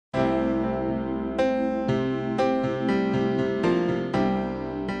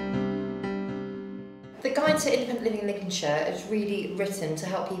The Guide to Independent Living in Lincolnshire is really written to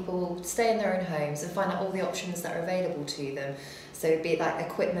help people stay in their own homes and find out all the options that are available to them. So be it like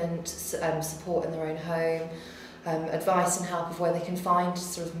equipment, support in their own home, advice and help of where they can find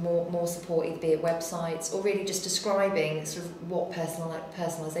sort of more support, either be it websites or really just describing sort of what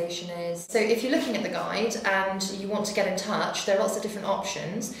personalisation is. So if you're looking at the guide and you want to get in touch, there are lots of different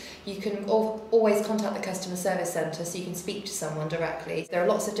options. You can always contact the customer service centre so you can speak to someone directly. There are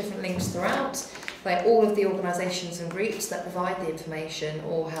lots of different links throughout, where all of the organisations and groups that provide the information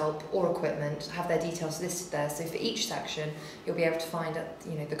or help or equipment have their details listed there. So for each section, you'll be able to find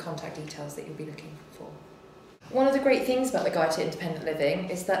the contact details that you'll be looking for. One of the great things about the Guide to Independent Living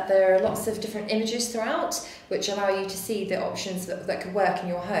is that there are lots of different images throughout which allow you to see the options that could work in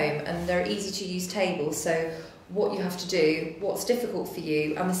your home, and they're easy to use tables, so what you have to do, what's difficult for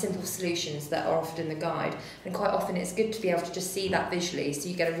you, and the simple solutions that are offered in the guide. And quite often it's good to be able to just see that visually so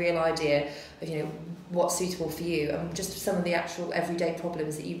you get a real idea of what's suitable for you and just some of the actual everyday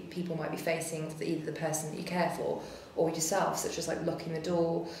problems that people might be facing with either the person that you care for or yourself, such as like locking the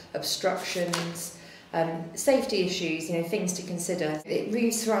door, obstructions, safety issues, things to consider. It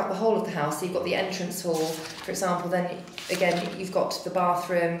moves throughout the whole of the house. So you've got the entrance hall, for example, then again you've got the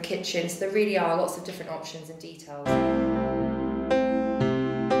bathroom, kitchen, so there really are lots of different options and details.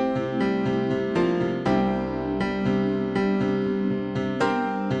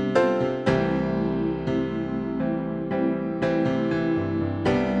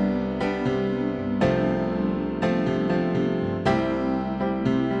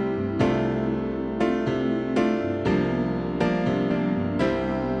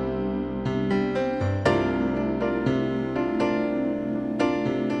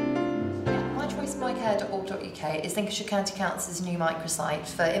 mycare.org.uk is Lincolnshire County Council's new microsite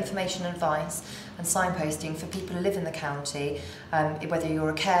for information and advice and signposting for people who live in the county, whether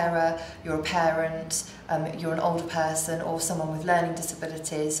you're a carer, you're a parent, you're an older person or someone with learning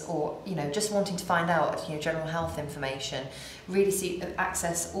disabilities, or just wanting to find out general health information. Really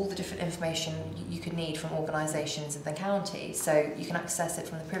access all the different information you could need from organisations in the county. So you can access it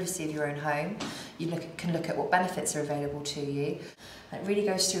from the privacy of your own home. You can look at what benefits are available to you. And it really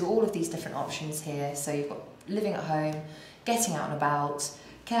goes through all of these different options here. So you've got living at home, getting out and about,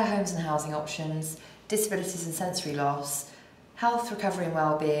 care homes and housing options, disabilities and sensory loss, health, recovery and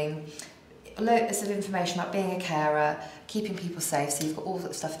wellbeing, loads of information about being a carer, keeping people safe, so you've got all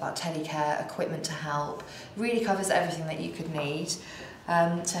that stuff about telecare, equipment to help. Really covers everything that you could need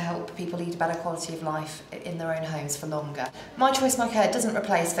to help people lead a better quality of life in their own homes for longer. My Choice My Care doesn't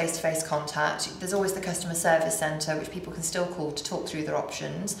replace face-to-face contact. There's always the customer service centre which people can still call to talk through their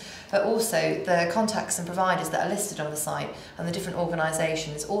options, but also the contacts and providers that are listed on the site and the different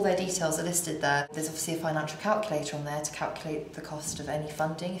organisations, all their details are listed there. There's obviously a financial calculator on there to calculate the cost of any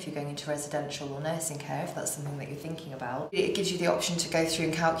funding if you're going into residential or nursing care, if that's something that you're thinking about. It gives you the option to go through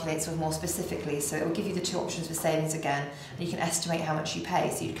and calculate sort of more specifically, so it will give you the two options for savings again, and you can estimate how much you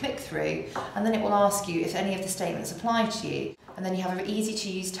pay. So you click through and then it will ask you if any of the statements apply to you, and then you have an easy to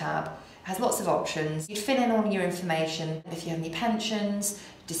use tab. It has lots of options. You'd fill in all your information, if you have any pensions,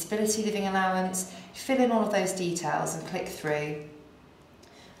 disability living allowance, fill in all of those details and click through,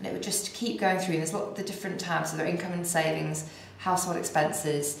 and it would just keep going through. There's lots of the different tabs, so there are income and savings, household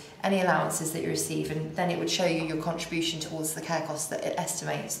expenses, any allowances that you receive, and then it would show you your contribution towards the care costs that it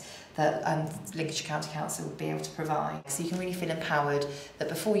estimates that Lincolnshire County Council would be able to provide. So you can really feel empowered that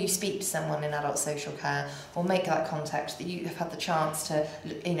before you speak to someone in adult social care or make that contact, that you have had the chance to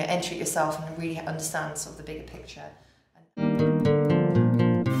enter it yourself and really understand sort of the bigger picture.